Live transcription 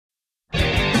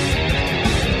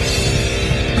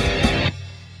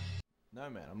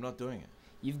man, I'm not doing it.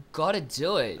 You've got to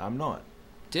do it. I'm not.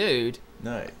 Dude.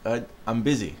 No, I'm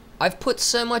busy. I've put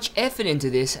so much effort into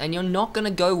this and you're not going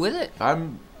to go with it?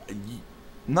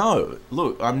 No,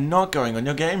 look, I'm not going on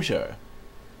your game show.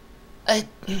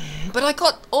 But I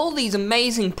got all these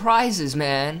amazing prizes,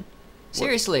 man.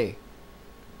 Seriously.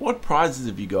 What prizes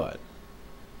have you got?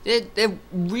 They're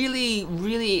really,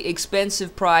 really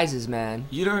expensive prizes, man.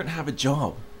 You don't have a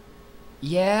job.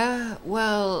 Yeah,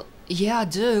 well, yeah, I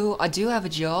do. I do have a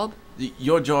job.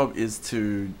 Your job is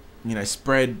to,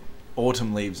 spread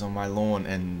autumn leaves on my lawn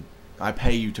and I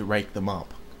pay you to rake them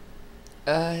up.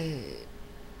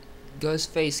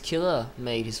 Ghostface Killer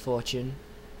made his fortune.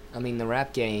 I mean, the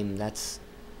rap game, that's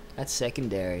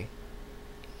secondary.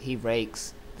 He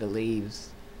rakes the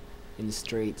leaves in the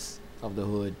streets of the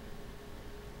hood.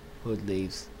 Hood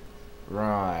leaves.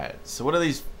 Right. So what are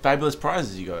these fabulous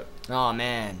prizes you got? Oh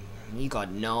man, you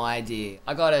got no idea.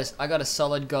 I got a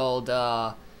solid gold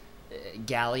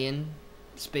galleon,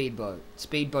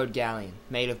 speedboat galleon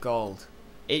made of gold.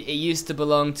 It used to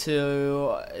belong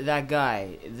to that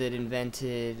guy that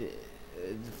invented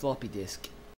the floppy disk.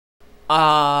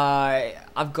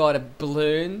 I've got a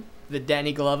balloon that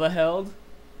Danny Glover held.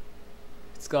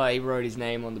 This guy, he wrote his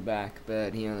name on the back,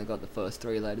 but he only got the first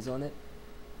 3 letters on it.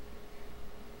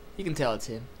 You can tell it's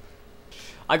him.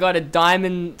 I got a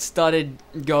diamond-studded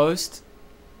ghost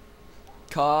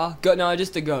car. No,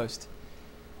 just a ghost.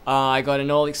 I got an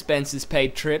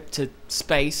all-expenses-paid trip to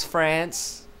space,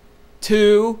 France.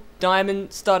 2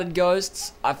 diamond-studded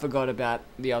ghosts. I forgot about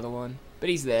the other one, but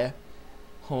he's there,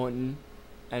 haunting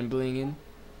and blinging.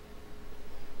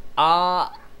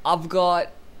 I've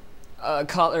got a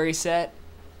cutlery set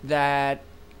that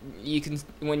you can,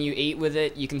 when you eat with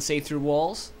it, you can see through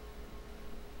walls.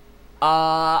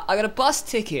 I got a bus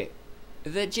ticket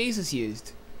that Jesus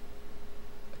used.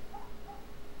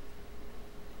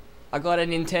 I got a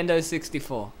Nintendo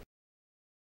 64.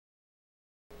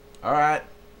 Alright,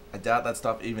 I doubt that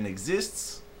stuff even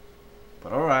exists,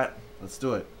 but alright, let's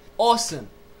do it. Awesome.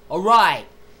 Alright.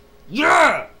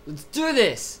 Yeah! Let's do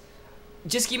this!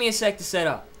 Just give me a sec to set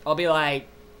up. I'll be like,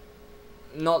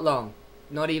 not long.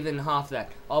 Not even half that.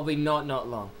 I'll be not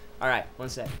long. Alright, one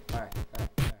sec. Alright.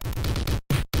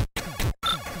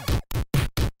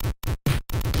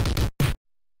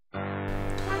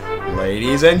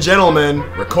 Ladies and gentlemen,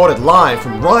 recorded live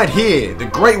from right here, the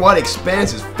Great White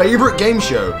Expanse's favourite game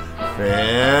show,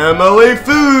 Family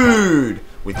Food,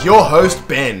 with your host,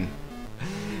 Ben.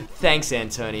 Thanks,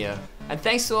 Antonio. And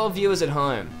thanks to all viewers at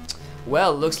home.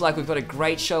 Well, looks like we've got a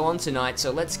great show on tonight,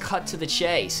 so let's cut to the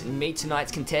chase and meet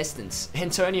tonight's contestants.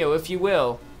 Antonio, if you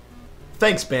will.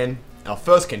 Thanks, Ben. Our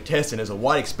first contestant is a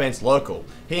White Expanse local.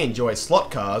 He enjoys slot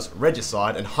cars,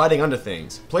 regicide, and hiding under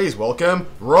things. Please welcome,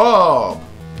 Rob!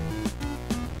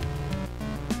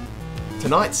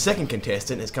 Tonight's second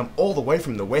contestant has come all the way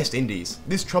from the West Indies.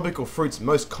 This tropical fruit's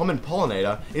most common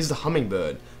pollinator is the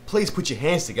hummingbird. Please put your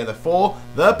hands together for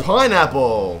the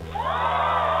pineapple!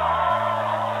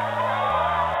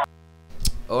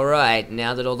 Alright,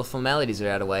 now that all the formalities are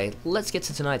out of the way, let's get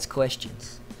to tonight's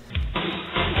questions.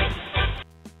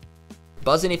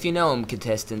 Buzz in if you know 'em,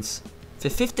 contestants. For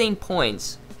 15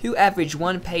 points, who averaged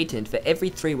 1 patent for every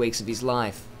 3 weeks of his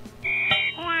life?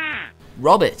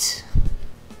 Robert.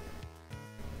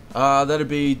 That'd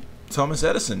be Thomas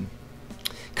Edison.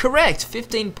 Correct,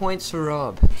 15 points for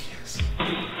Rob. Yes.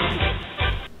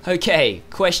 Okay,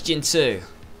 question 2.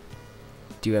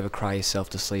 Do you ever cry yourself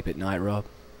to sleep at night, Rob?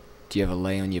 Do you ever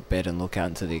lay on your bed and look out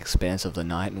into the expanse of the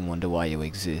night and wonder why you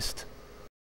exist?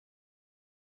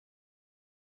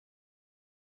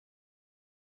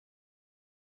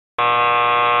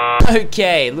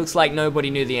 Okay, looks like nobody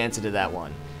knew the answer to that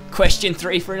one. Question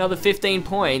 3 for another 15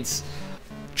 points.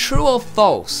 True or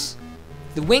false?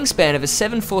 The wingspan of a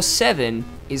 747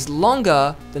 is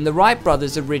longer than the Wright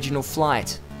brothers' original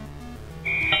flight.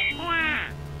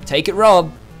 Take it,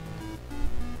 Rob.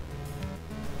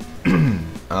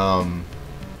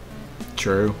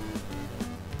 True.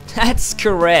 That's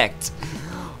correct.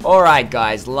 Alright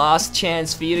guys, last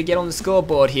chance for you to get on the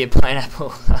scoreboard here,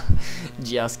 Pineapple.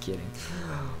 Just kidding.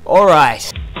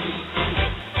 Alright.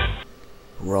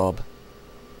 Rob,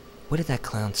 where did that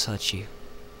clown touch you?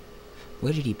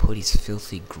 Where did he put his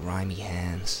filthy, grimy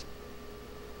hands?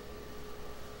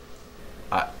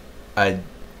 I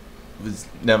was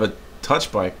never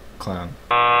touched by a clown.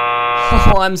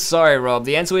 Oh, I'm sorry, Rob.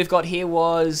 The answer we've got here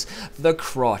was the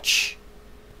crotch.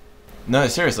 No,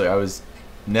 seriously, I was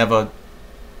never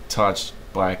touched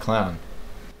by a clown.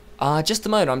 Just a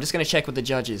moment. I'm just going to check with the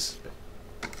judges.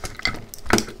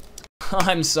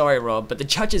 I'm sorry, Rob, but the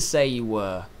judges say you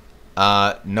were.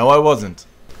 No, I wasn't.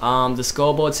 The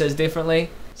scoreboard says differently.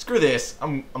 Screw this.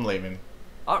 I'm leaving.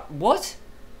 What?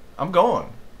 I'm going.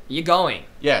 You're going.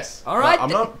 Yes. Alright. I'm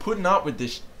not putting up with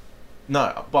this.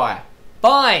 No, bye.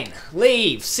 Fine.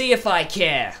 Leave. See if I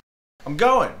care. I'm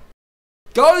going.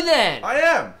 Go then. I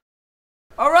am.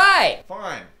 Alright.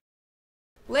 Fine.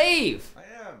 Leave.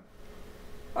 I am.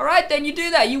 Alright then, you do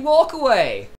that. You walk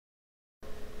away.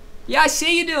 Yeah, I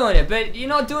see you doing it, but you're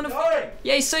not doing it. Going.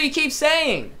 Yeah, so you keep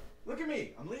saying. Look at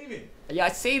me. I'm leaving. Yeah, I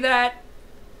see that.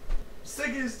 Sick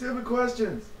of these stupid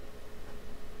questions.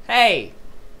 Hey,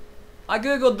 I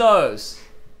googled those.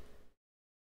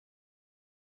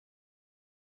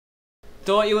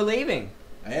 Thought you were leaving.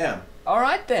 I am.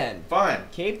 Alright then. Fine.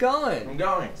 Keep going. I'm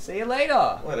going. See you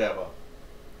later. Whatever.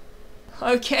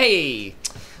 Okay.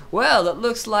 Well, it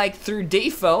looks like through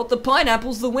default, the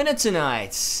pineapple's the winner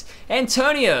tonight.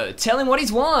 Antonio, tell him what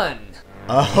he's won.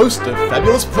 A host of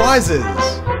fabulous prizes.